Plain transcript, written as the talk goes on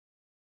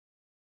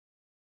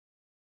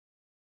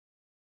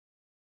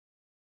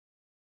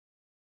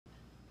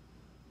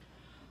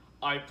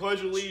I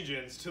pledge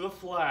allegiance to the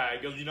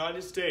flag of the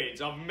United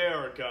States of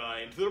America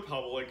and to the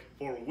republic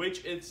for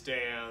which it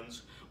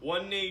stands,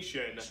 one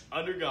nation,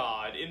 under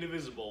God,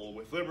 indivisible,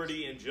 with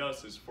liberty and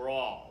justice for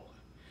all.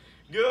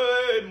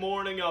 Good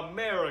morning,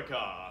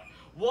 America.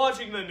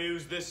 Watching the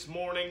news this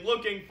morning,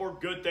 looking for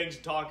good things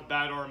to talk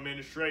about our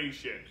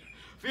administration.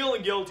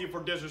 Feeling guilty for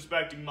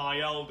disrespecting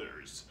my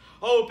elders.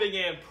 Hoping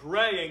and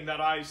praying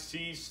that I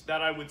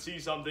would see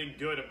something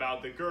good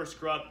about the cursed,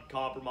 corrupt,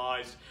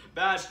 compromised,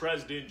 bad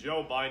President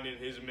Joe Biden and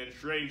his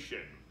administration.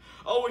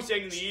 Always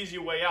taking the easy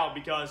way out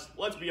because,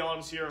 let's be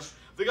honest here,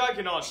 the guy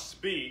cannot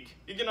speak,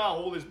 he cannot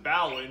hold his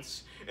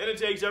balance, and it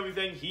takes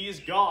everything he's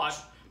got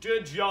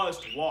to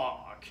just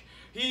walk.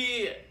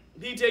 He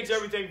takes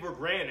everything for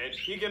granted.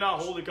 He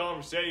cannot hold a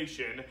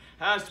conversation,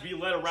 has to be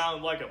led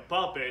around like a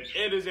puppet.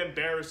 It is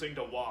embarrassing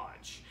to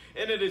watch.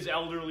 And it is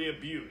elderly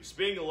abuse,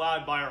 being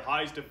allowed by our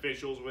highest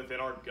officials within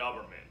our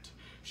government.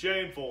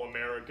 Shameful,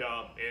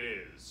 America,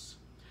 it is.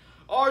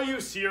 Are you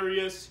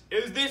serious?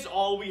 Is this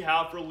all we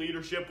have for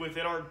leadership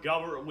within our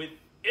government,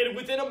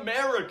 within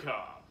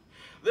America?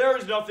 There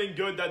is nothing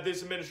good that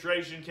this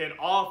administration can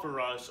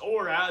offer us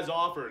or has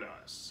offered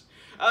us.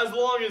 As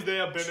long as they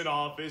have been in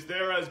office,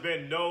 there has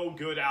been no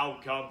good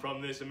outcome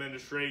from this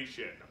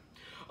administration.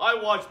 I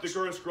watched the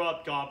cursed,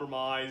 corrupt,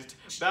 compromised,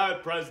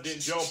 bad President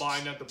Joe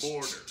Biden at the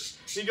border.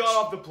 He got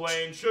off the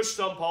plane, shook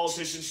some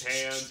politician's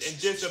hands, and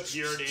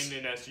disappeared in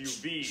an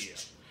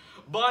SUV.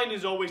 Biden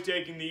is always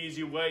taking the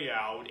easy way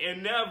out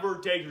and never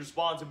takes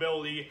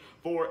responsibility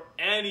for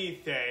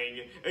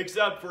anything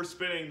except for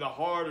spending the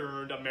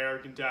hard-earned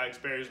American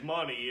taxpayers'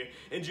 money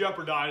and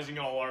jeopardizing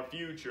all our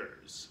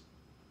futures.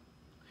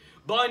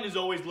 Biden is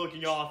always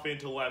looking off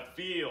into left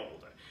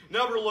field.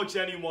 Never looks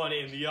anyone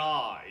in the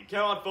eye.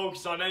 Cannot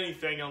focus on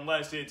anything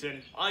unless it's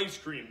an ice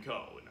cream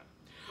cone.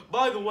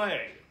 By the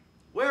way,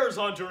 where's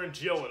Hunter and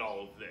Jill in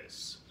all of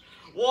this?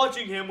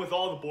 Watching him with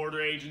all the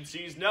border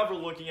agencies, never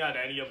looking at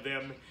any of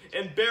them,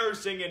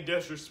 embarrassing and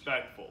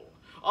disrespectful.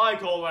 I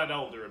call that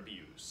elder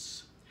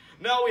abuse.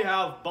 Now we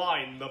have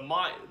Biden,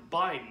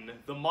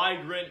 the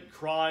migrant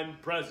crime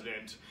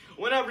president.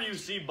 Whenever you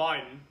see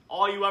Biden,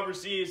 all you ever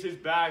see is his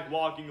bag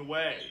walking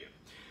away.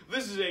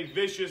 This is a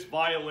vicious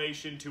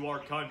violation to our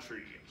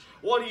country.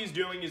 What he's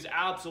doing is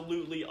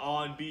absolutely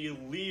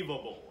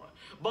unbelievable.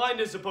 Biden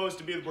is supposed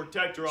to be the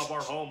protector of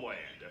our homeland,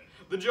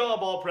 the job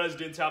all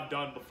presidents have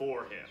done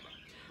before him.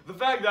 The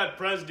fact that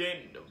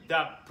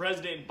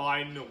President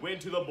Biden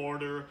went to the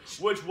border,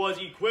 which was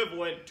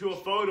equivalent to a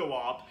photo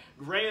op,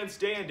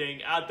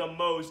 grandstanding at the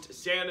most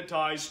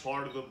sanitized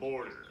part of the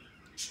border.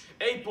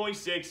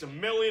 8.6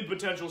 million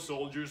potential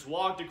soldiers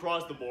walked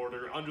across the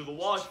border under the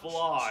watchful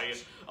eye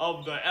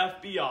of the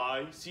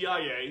FBI,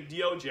 CIA,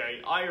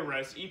 DOJ,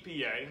 IRS,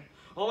 EPA,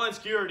 Homeland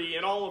Security,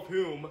 and all of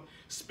whom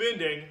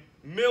spending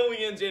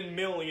millions and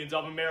millions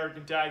of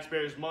American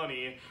taxpayers'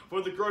 money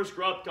for the cursed,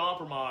 corrupt,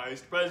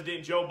 compromised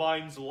President Joe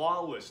Biden's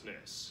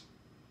lawlessness.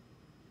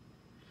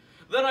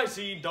 Then I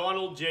see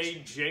Donald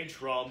J.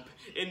 Trump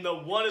in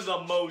one of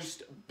the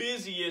most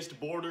busiest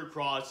border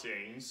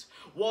crossings,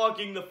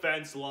 walking the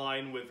fence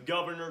line with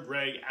Governor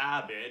Greg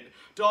Abbott,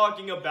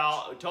 talking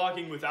without a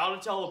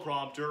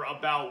teleprompter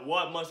about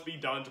what must be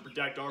done to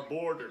protect our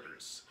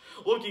borders.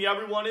 Looking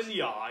everyone in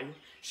the eye,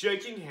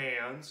 shaking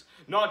hands,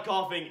 not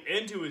coughing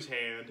into his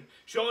hand,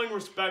 showing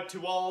respect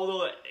to all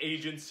the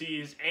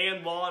agencies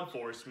and law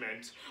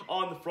enforcement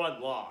on the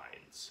front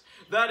lines.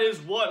 That is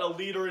what a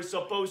leader is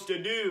supposed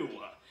to do.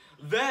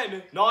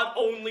 Then, not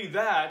only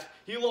that,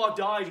 he locked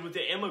eyes with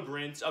the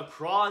immigrants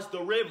across the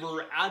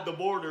river at the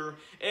border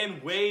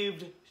and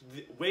waved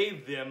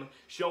them,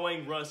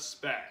 showing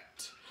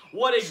respect.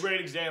 What a great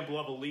example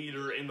of a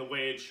leader in the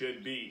way it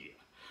should be.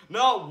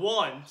 Not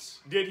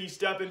once did he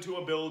step into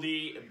a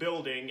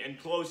building and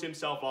close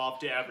himself off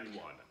to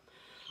everyone.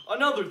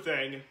 Another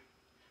thing,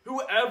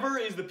 whoever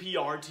is the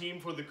PR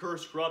team for the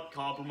cursed, corrupt,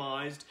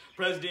 compromised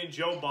President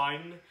Joe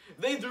Biden,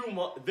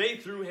 they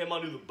threw him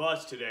under the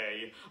bus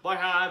today by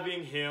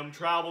having him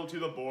travel to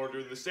the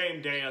border the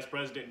same day as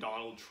President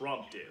Donald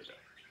Trump did.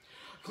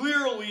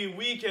 Clearly,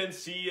 we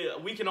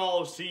can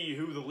all see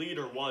who the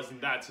leader was in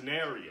that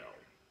scenario.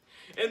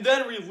 And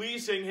then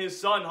releasing his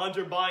son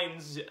Hunter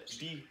Biden's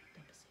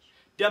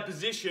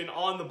deposition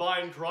on the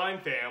Biden crime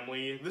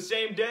family the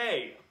same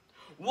day.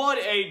 What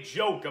a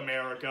joke,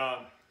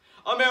 America.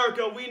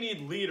 America, we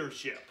need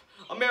leadership.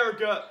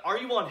 America, are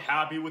you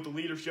unhappy with the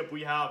leadership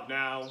we have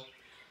now?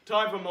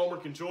 Time for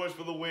homework and chores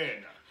for the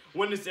win.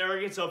 Witness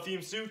arrogance of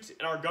theme suits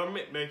and our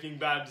government making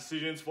bad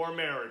decisions for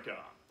America.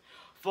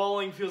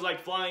 Falling feels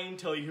like flying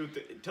till you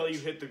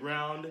hit the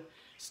ground.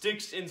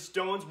 Sticks and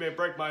stones may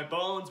break my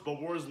bones,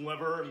 but words will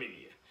never hurt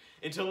me.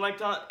 Until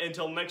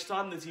next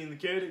time, this is the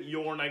kid,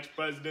 your next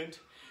president.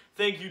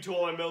 Thank you to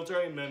all our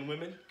military, men,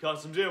 women,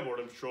 Customs and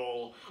Border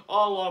Patrol,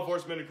 all law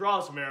enforcement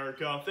across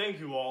America. Thank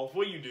you all for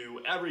what you do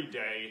every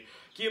day.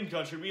 Keep the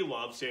country we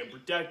love safe and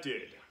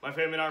protected. My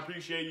family and I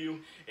appreciate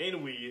you,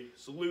 and we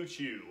salute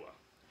you.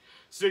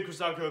 Stick with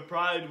South Dakota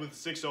Pride with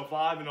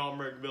 605 and all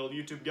American Build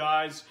YouTube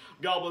guys.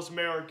 God bless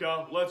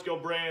America. Let's go,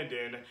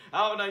 Brandon.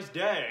 Have a nice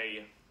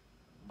day.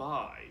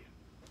 Bye.